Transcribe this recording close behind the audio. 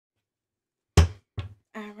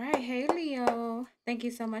Hey Leo, thank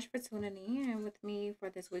you so much for tuning in with me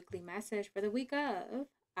for this weekly message for the week of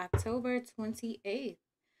October 28th.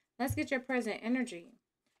 Let's get your present energy.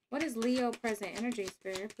 What is Leo present energy,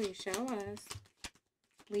 Spirit? Please show us.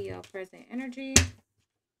 Leo present energy.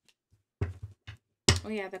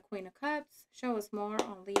 We have the Queen of Cups. Show us more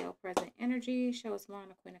on Leo present energy. Show us more on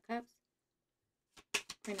the Queen of Cups.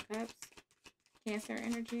 Queen of Cups. Cancer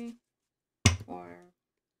energy. Or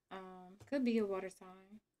could be a water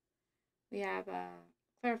sign. We have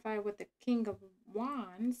clarify with the King of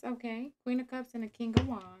Wands. Okay. Queen of Cups and the King of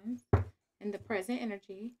Wands. In the present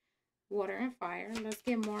energy. Water and fire. Let's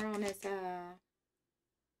get more on this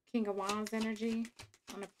King of Wands energy.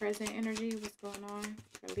 On the present energy. What's going on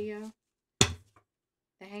for Leo?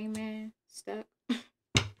 The Hangman. Stuck.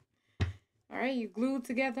 Alright. You glued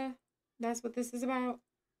together. That's what this is about.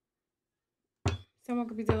 Someone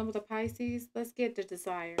could be dealing with a Pisces. Let's get the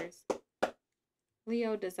desires.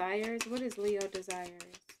 Leo desires. What is Leo desires?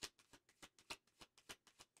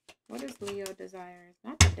 What is Leo desires?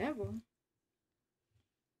 Not the devil.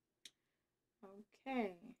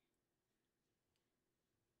 Okay.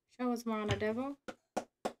 Show us more on the devil.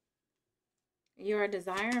 You're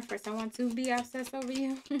desiring for someone to be obsessed over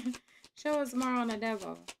you. Show us more on the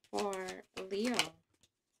devil for Leo.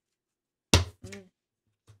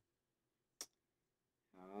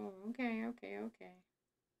 Oh, okay.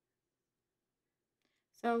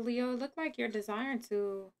 So Leo, look like you're desiring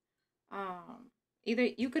to either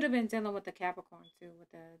you could have been dealing with the Capricorn too,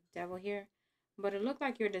 with the devil here, but it looked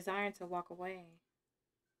like you're desiring to walk away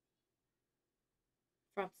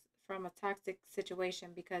from from a toxic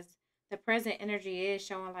situation because the present energy is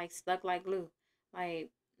showing like stuck like glue,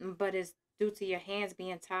 like, but it's due to your hands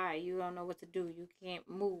being tied. You don't know what to do. You can't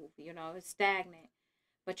move. You know, it's stagnant,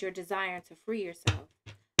 but you're desiring to free yourself.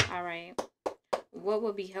 All right. What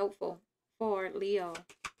would be helpful for Leo?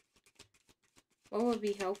 What would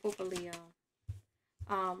be helpful for Leo?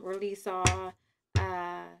 Release all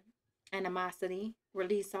animosity,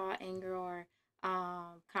 release all anger or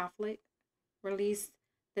conflict, release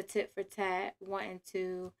the tit for tat, wanting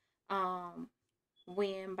to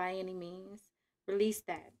win by any means. Release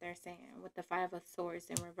that, they're saying, with the Five of Swords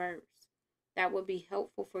in reverse. That would be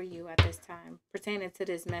helpful for you at this time, pertaining to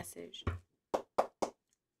this message.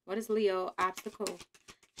 What is Leo obstacle?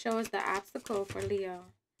 Show us the obstacle for Leo.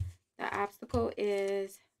 The obstacle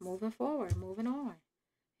is moving forward, moving on.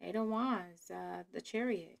 Eight of Wands, the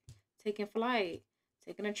Chariot, taking flight,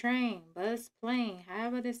 taking a train, bus, plane,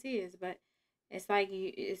 however this is. But it's like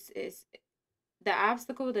it's the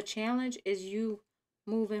obstacle, the challenge is you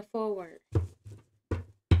moving forward.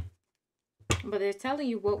 But they're telling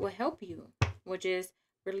you what will help you, which is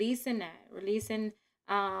releasing that, releasing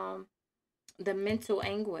the mental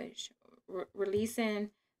anguish, releasing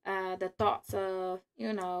the thoughts of,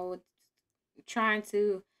 you know, trying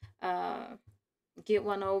to get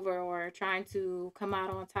one over or trying to come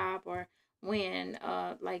out on top or win.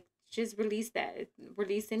 Like, just release that.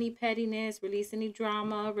 Release any pettiness, release any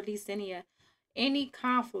drama, release any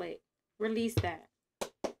conflict. Release that.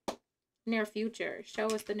 Near future. Show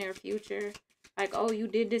us the near future. Like, oh, you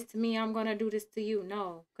did this to me, I'm going to do this to you.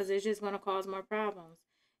 No, because it's just going to cause more problems.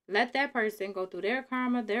 Let that person go through their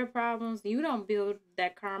karma, their problems. You don't build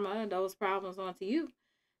that karma, those problems onto you.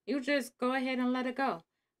 You just go ahead and let it go.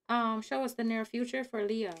 Show us the near future for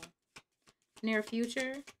Leo. Near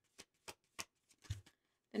future.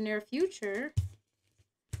 The near future.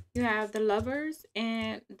 You have the Lovers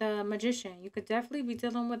and the Magician. You could definitely be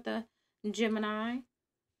dealing with the Gemini.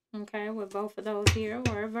 Okay, with both of those here,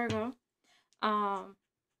 or a Virgo.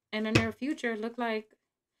 In the near future, look like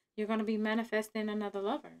you're going to be manifesting another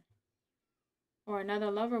lover. Or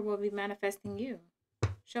another lover will be manifesting you.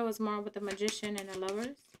 Show us more with the Magician and the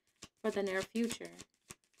Lovers for the near future.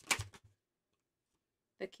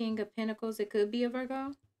 The King of Pentacles, it could be a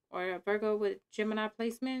Virgo, or a Virgo with Gemini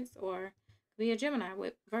placements, or be a Gemini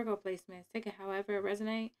with Virgo placements. Take it however it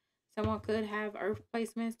resonates. Someone could have Earth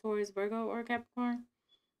placements towards Virgo or Capricorn.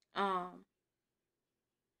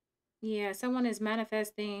 Yeah, someone is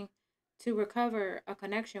manifesting to recover a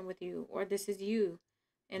connection with you, or this is you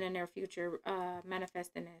in the near future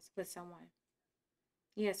manifesting this with someone.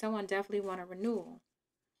 Yeah, someone definitely want a renewal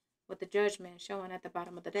with the Judgment showing at the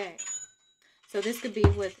bottom of the deck. So this could be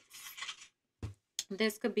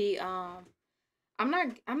I'm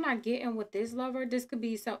not getting with this lover. This could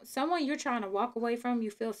be someone you're trying to walk away from,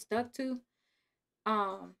 you feel stuck to.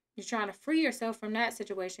 You're trying to free yourself from that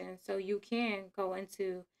situation so you can go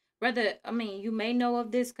into you may know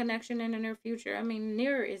of this connection in the near future. I mean,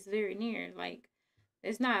 near is very near. Like,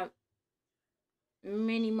 it's not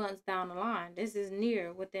many months down the line. This is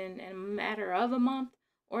near, within a matter of a month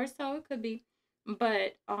or so it could be.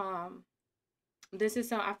 But this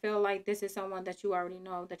is I feel like this is someone that you already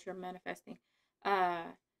know that you're manifesting, uh,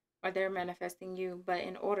 or they're manifesting you. But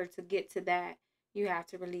in order to get to that, you have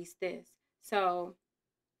to release this. So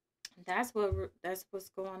that's what's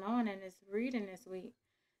going on in this reading this week.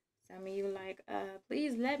 Some of you like,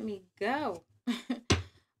 please let me go.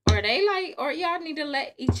 Or they like, or y'all need to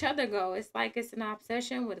let each other go. It's like it's an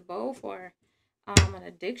obsession with both, or an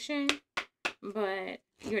addiction, but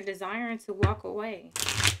you're desiring to walk away.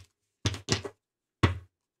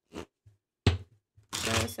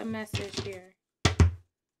 Show us a message here.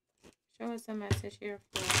 Show us a message here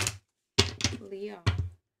for Leo.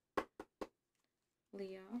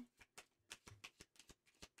 Leo.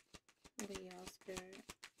 Leo spirit.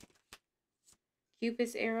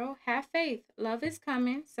 Cupid's arrow. Have faith. Love is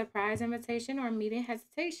coming. Surprise invitation or meeting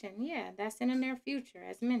hesitation. Yeah, that's in the near future,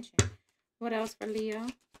 as mentioned. What else for Leo?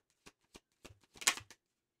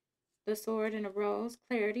 The sword and the rose.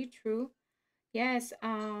 Clarity. True. Yes.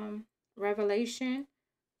 Revelation.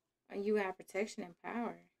 You have protection and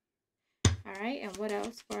power. All right. And what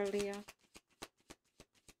else for Leo?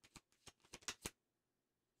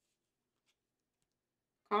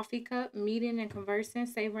 Coffee cup. Meeting and conversing.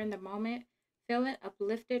 Savoring the moment. Feeling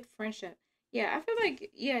uplifted. Friendship. Yeah, I feel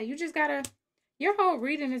like, yeah, you just gotta, your whole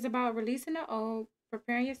reading is about releasing the old,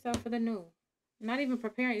 preparing yourself for the new. Not even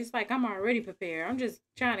preparing. It's like I'm already prepared. I'm just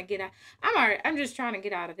trying to get out. I'm just trying to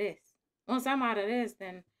get out of this. Once I'm out of this,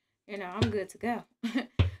 then I'm good to go.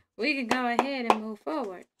 We can go ahead and move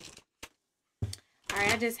forward. All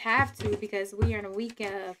right, I just have to because we are in a week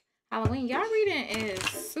of Halloween. Y'all reading is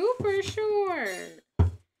super short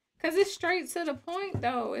because it's straight to the point,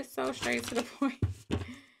 though. It's so straight to the point.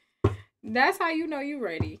 That's how you know you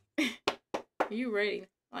ready. You ready.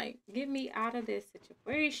 Like, get me out of this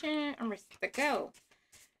situation. I'm ready to go.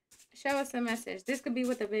 Show us a message. This could be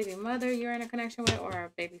with a baby mother you're in a connection with, or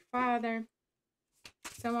a baby father.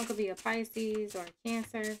 Someone could be a Pisces or a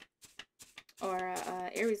Cancer, or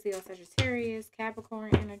a Aries, Leo, Sagittarius,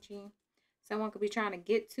 Capricorn energy. Someone could be trying to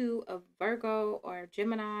get to a Virgo or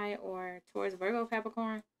Gemini or towards Virgo,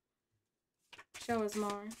 Capricorn. Show us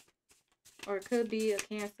more. Or it could be a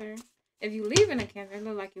Cancer. If you leave in a Cancer, it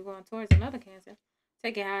looks like you're going towards another Cancer.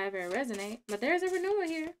 Take it however it resonates. But there's a renewal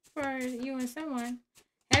here for you and someone.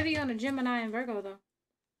 Heavy on the Gemini and Virgo, though.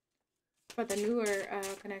 For the newer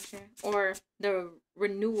connection. Or the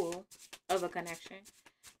renewal of a connection.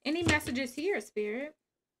 Any messages here, Spirit?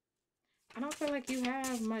 I don't feel like you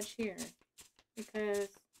have much here. Because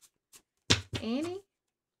any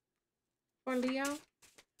for Leo?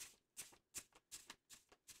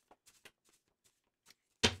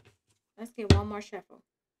 Let's get one more shuffle.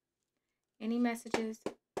 Any messages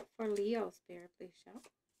for Leo, Spirit, please show.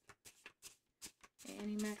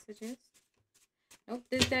 Any messages? Nope,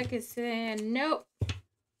 this deck is saying nope.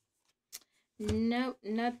 Nope,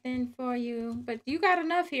 nothing for you. But you got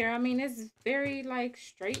enough here. I mean, it's very, like,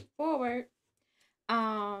 straightforward.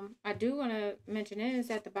 I do want to mention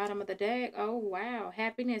this at the bottom of the deck. Oh, wow.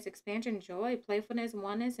 Happiness, expansion, joy, playfulness,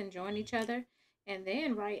 oneness, enjoying each other. And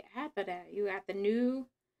then right after that, you got a new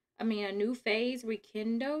phase,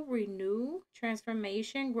 rekindle, renew,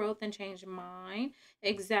 transformation, growth, and change mind.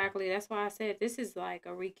 Exactly. That's why I said this is like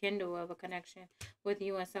a rekindle of a connection with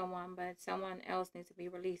you and someone, but someone else needs to be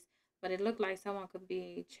released. But it looked like someone could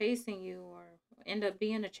be chasing you or end up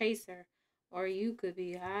being a chaser, or you could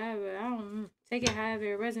be, however, I don't know, take it however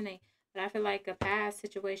it resonates. But I feel like a past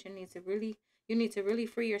situation you need to really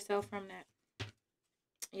free yourself from that.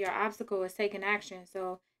 Your obstacle is taking action.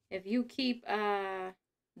 So if you keep that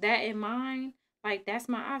in mind, like that's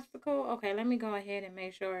my obstacle, okay, let me go ahead and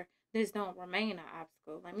make sure this don't remain an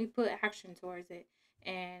obstacle. Let me put action towards it,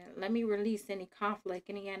 and let me release any conflict,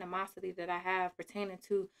 any animosity that I have pertaining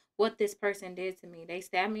to what this person did to me. They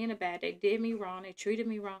stabbed me in the back, they did me wrong, they treated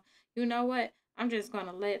me wrong. You know what? I'm just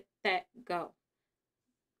gonna let that go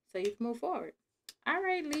so you can move forward. All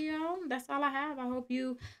right, Leo, that's all I have. I hope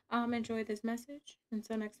you enjoyed this message.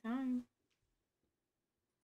 Until next time.